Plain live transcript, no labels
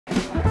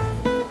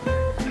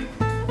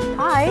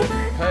Hi.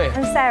 Hey.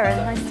 I'm Sarah.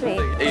 Nice to meet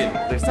you. Ian.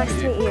 Nice to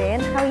meet you, Ian.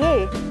 How are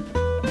you?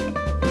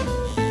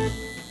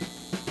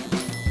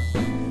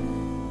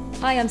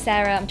 Hi, I'm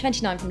Sarah. I'm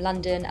 29 from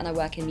London and I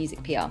work in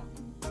music PR.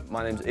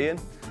 My name's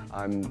Ian.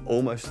 I'm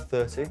almost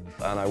 30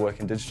 and I work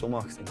in digital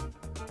marketing.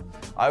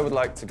 I would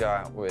like to go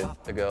out with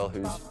a girl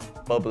who's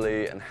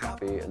bubbly and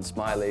happy and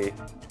smiley.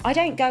 I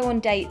don't go on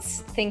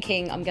dates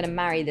thinking I'm going to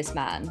marry this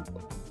man,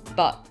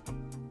 but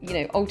you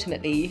know,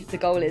 ultimately the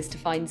goal is to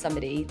find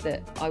somebody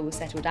that I will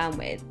settle down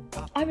with.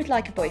 I would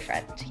like a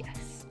boyfriend,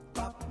 yes.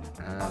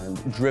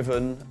 And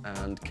driven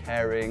and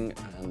caring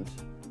and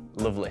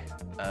lovely.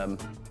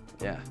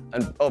 Yeah,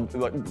 and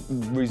like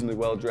reasonably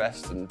well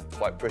dressed and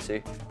quite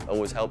pretty,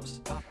 always helps.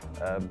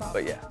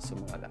 But yeah,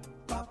 something like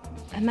that.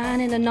 A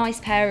man in a nice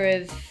pair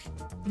of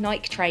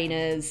Nike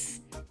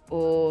trainers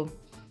or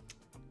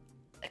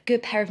a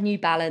good pair of New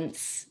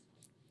Balance,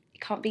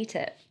 you can't beat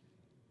it.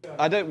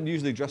 I don't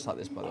usually dress like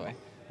this, by the way.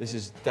 This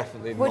is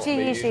definitely What not do you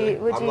me usually?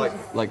 What do you?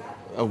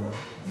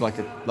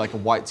 like a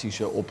white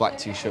t-shirt or black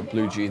t-shirt,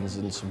 blue jeans,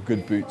 and some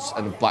good boots,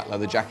 and a black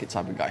leather jacket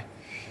type of guy.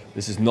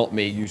 This is not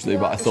me usually,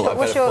 but I thought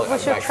What's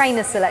your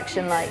trainer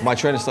selection like? My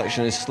trainer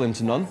selection is slim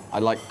to none. I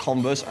like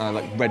Converse and I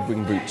like Red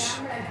Wing boots.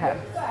 Okay.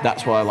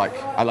 That's what I like.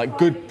 I like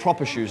good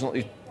proper shoes, not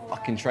these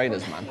fucking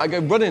trainers, man. I go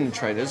running in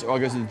trainers or I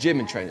go to the gym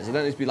in trainers. I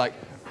don't need to be like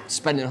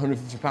spending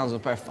 £150 on a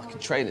pair of fucking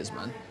trainers,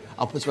 man.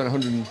 I'll spend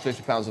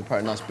 £150 on a pair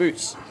of nice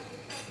boots.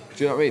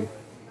 Do you know what I mean?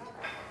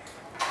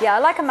 Yeah, I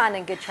like a man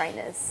in good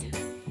trainers.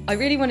 I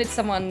really wanted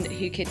someone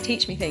who could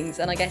teach me things,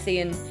 and I guess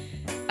Ian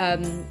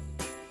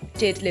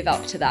did live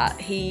up to that.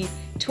 He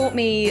taught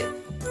me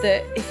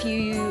that if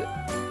you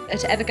are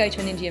to ever go to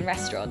an Indian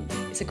restaurant,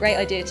 it's a great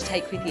idea to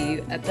take with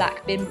you a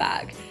black bin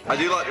bag. I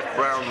do like the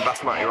brown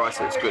basmati rice,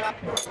 it's good.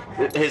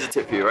 Here's a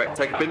tip for you, right?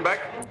 Take a bin bag,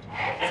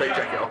 take your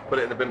jacket off, put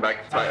it in the bin bag,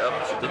 tie it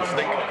up, so it doesn't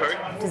stink of curry.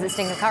 Does it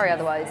stink of curry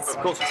otherwise? Of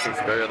course it stinks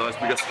of curry otherwise,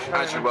 because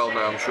as you well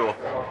know, I'm sure,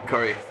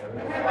 curry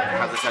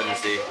has a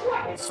tendency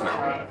to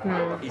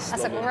smell.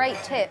 That's a great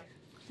tip.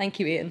 Thank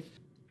you, Ian.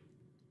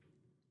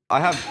 I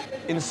have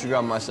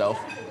Instagram myself.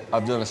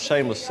 I've done a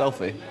shameless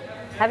selfie.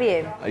 Have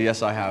you?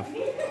 Yes, I have.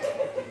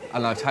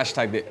 And I've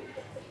hashtagged it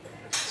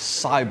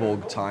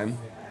cyborg time,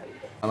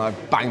 and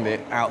I've banged it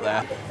out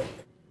there.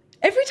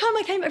 Every time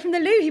I came back from the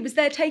loo, he was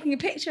there taking a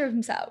picture of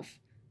himself.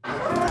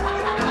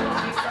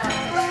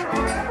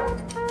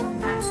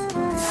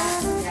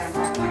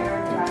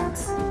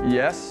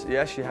 Yes,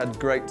 she had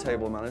great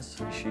table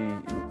manners. She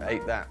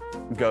ate that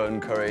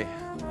goan curry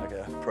like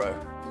a pro.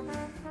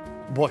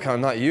 What kind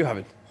of night are you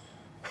having?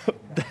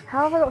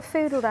 How have I got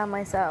food all down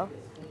myself?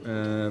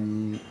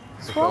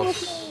 What's wrong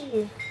with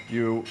me?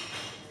 You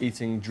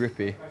eating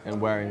drippy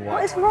and wearing white.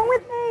 What is wrong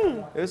with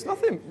me? It's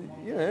nothing,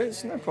 you know,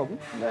 it's no problem.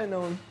 No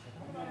one.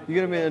 You're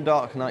going to be in a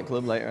dark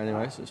nightclub later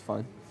anyway, so it's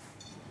fine.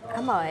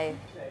 Am I?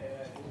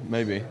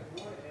 Maybe.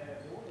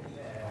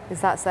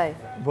 Is that so?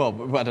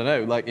 Well, I don't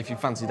know, like if you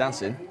fancy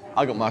dancing,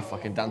 I got my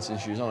fucking dancing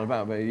shoes on,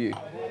 about you.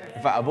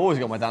 In fact, I've always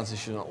got my dancing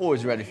shoes on,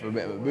 always ready for a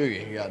bit of a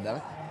boogie,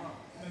 goddammit.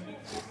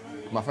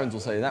 My friends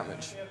will say that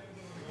much.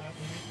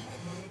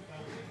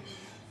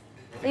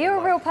 Are you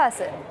a real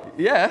person?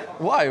 Yeah,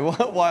 why?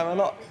 Why am I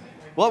not?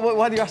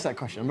 Why do you ask that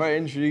question? I'm very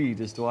intrigued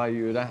as to why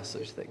you would ask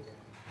such a thing.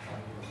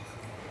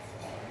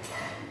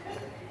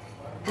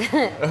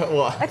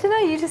 What? I don't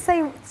know, you just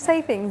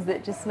say things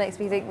that just makes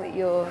me think that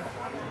you're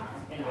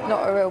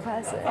not a real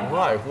person.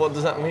 Why? What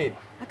does that mean?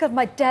 I got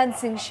my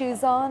dancing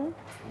shoes on.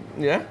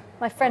 Yeah?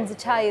 My friends will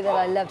tell you that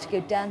I love to go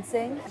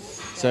dancing.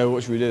 So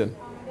what should we do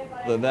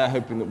then? They're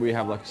hoping that we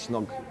have like a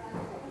snog.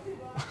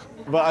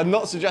 But I'm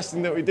not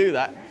suggesting that we do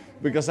that,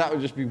 because that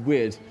would just be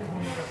weird.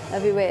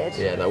 That'd be weird.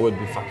 Yeah, that would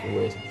be fucking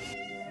weird.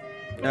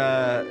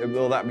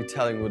 Well, that'd be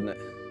telling, wouldn't it?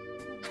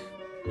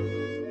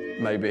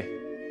 Maybe.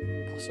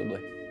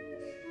 Possibly.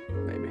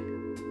 Maybe.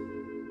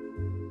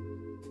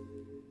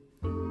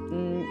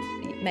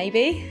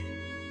 Maybe.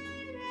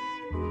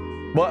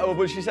 What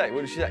did she say?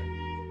 What did she say?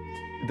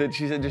 Did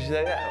she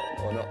say that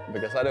or not?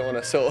 Because I don't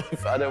want to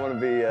I don't want to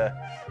be,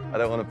 I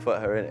don't want to put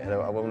her in it.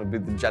 I want to be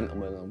the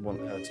gentleman. I want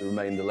her to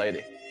remain the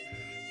lady.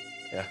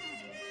 Yeah.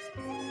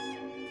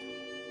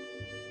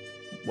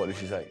 What did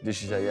she say? Did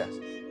she say yes?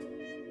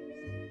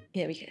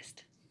 Yeah, we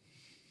kissed.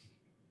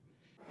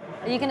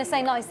 Are you going to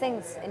say nice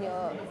things in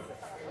your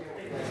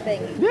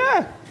thing?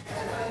 Yeah.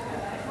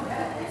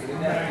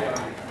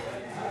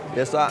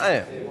 Yes, I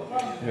am.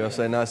 You're going to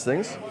say nice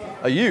things?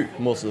 Are you,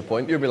 more to the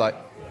point? You'll be like,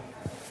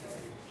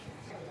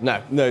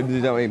 no,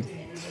 you don't mean.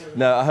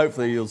 No,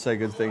 hopefully you'll say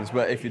good things,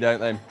 but if you don't,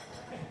 then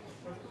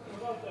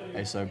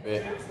hey, so be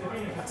it.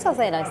 I'll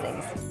say nice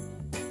things.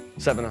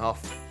 7.5.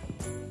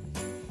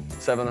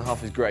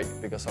 7.5 is great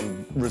because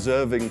I'm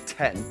reserving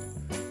 10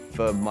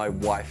 for my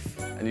wife,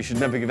 and you should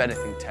never give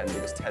anything 10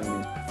 because 10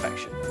 means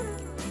perfection.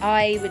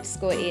 I would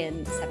score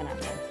Ian 7 out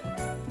of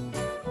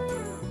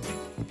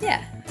 10.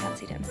 Yeah,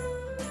 fancied him.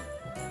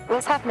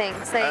 What's happening?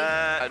 Say.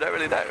 I don't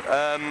really know.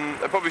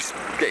 I'll probably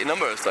get your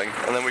number or something,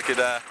 and then we could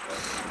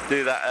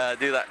do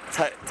that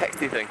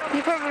texty thing.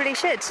 You probably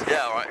should.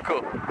 Yeah, all right,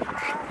 cool.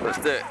 Let's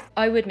do it.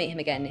 I would meet him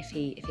again if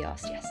he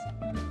asked, yes.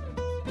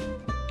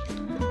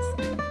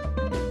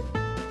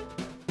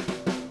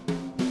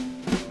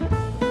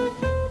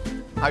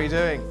 How you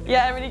doing?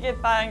 Yeah, really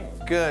good, thanks.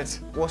 Good.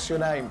 What's your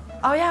name?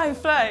 Oh yeah, I'm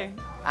Flo.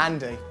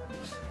 Andy.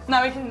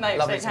 Now we can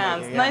Lovely shake to meet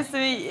hands. you, yeah. Nice to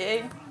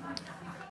meet you.